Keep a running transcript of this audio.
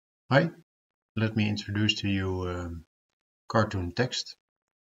Hi, let me introduce to you cartoon text.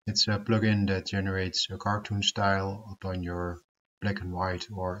 It's a plugin that generates a cartoon style upon your black and white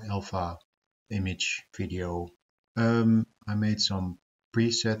or alpha image video. I made some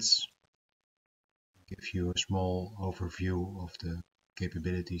presets, give you a small overview of the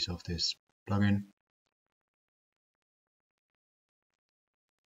capabilities of this plugin.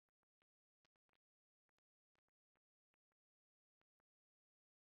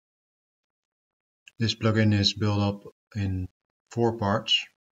 This plugin is built up in 4 parts.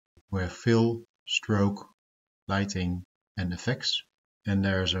 We have fill, stroke, lighting and effects. And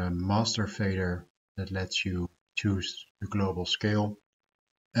there's a master fader that lets you choose the global scale.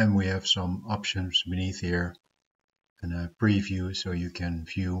 And we have some options beneath here and a preview so you can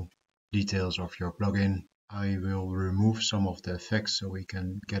view details of your plugin. I will remove some of the effects so we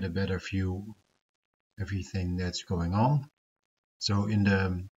can get a better view of everything that's going on. So in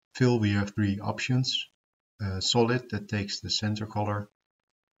the fill we have 3 options. A solid that takes the center color,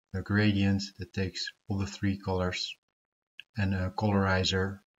 a gradient that takes all the 3 colors, and a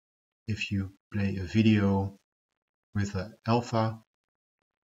colorizer. If you play a video with an alpha,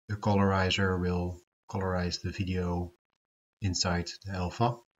 the colorizer will colorize the video inside the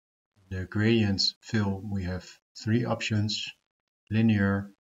alpha. The gradients fill we have 3 options: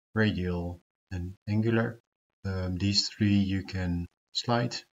 linear, radial and angular. These 3 you can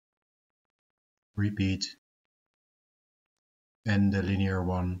slide, repeat, and the linear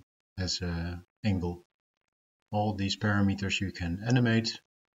one has an angle. All these parameters you can animate.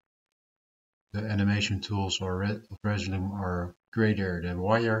 The animation tools of Resolume are greater than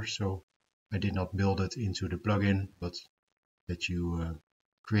wire, so I did not build it into the plugin, but that you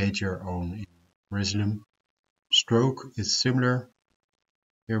create your own in Resolume. Stroke is similar.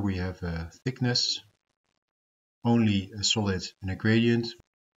 Here we have a thickness, only a solid and a gradient,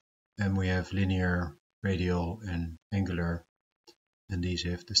 and we have linear, radial and angular, and these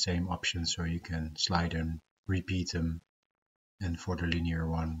have the same options, so you can slide and repeat them, and for the linear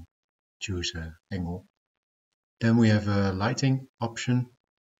one choose an angle. Then we have a lighting option.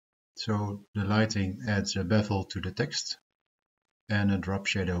 So the lighting adds a bevel to the text and a drop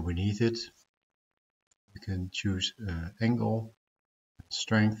shadow beneath it. You can choose angle,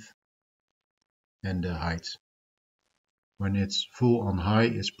 strength and the height. When it's full on high,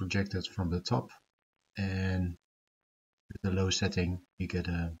 it's projected from the top, and with the low setting you get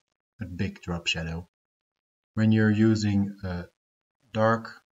a big drop shadow. When you're using a dark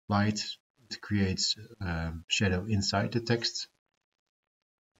light, it creates shadow inside the text.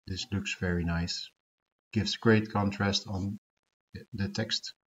 This looks very nice, gives great contrast on the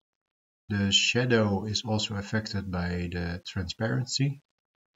text. The shadow is also affected by the transparency.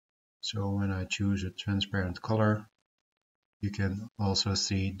 So when I choose a transparent color, you can also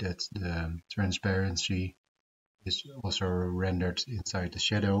see that the transparency is also rendered inside the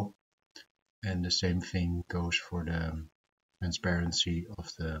shadow, and the same thing goes for the transparency of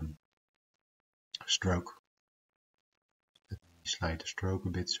the stroke. Let me slide the stroke a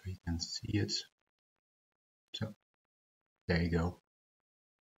bit so you can see it. So there you go.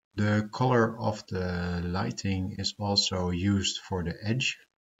 The color of the lighting is also used for the edge.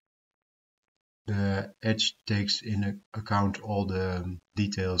 The edge takes in account all the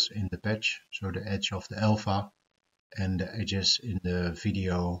details in the patch, so the edge of the alpha and the edges in the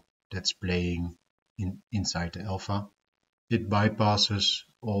video that's playing inside the alpha. It bypasses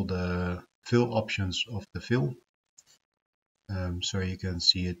all the fill options of the fill, so you can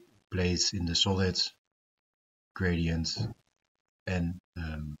see it plays in the solid, gradient and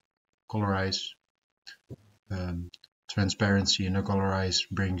colorize. Transparency in the colorize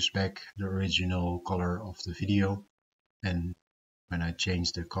brings back the original color of the video, and when I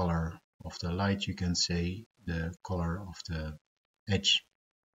change the color of the light, you can say the color of the edge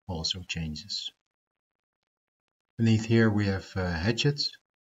also changes. Beneath here we have hatchet.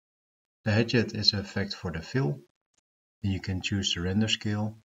 The hatchet is an effect for the fill, and you can choose the render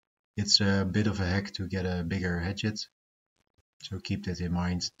scale. It's a bit of a hack to get a bigger hatchet, so keep that in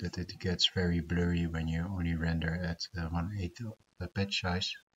mind, that it gets very blurry when you only render at 1/8 of the patch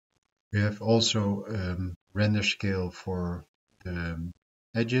size. We have also render scale for the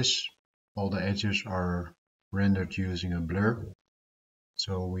edges. All the edges are rendered using a blur,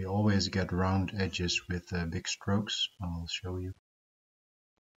 so we always get round edges with big strokes. I'll show you.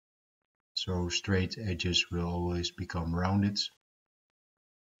 So straight edges will always become rounded,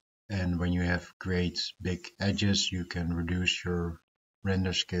 and when you have great big edges you can reduce your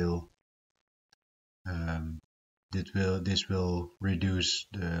render scale. This will reduce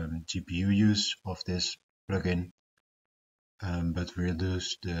the GPU use of this plugin, but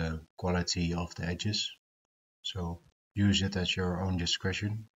reduce the quality of the edges. So use it at your own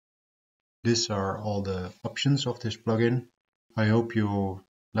discretion. These are all the options of this plugin. I hope you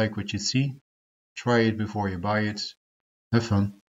like what you see. Try it before you buy it. Have fun.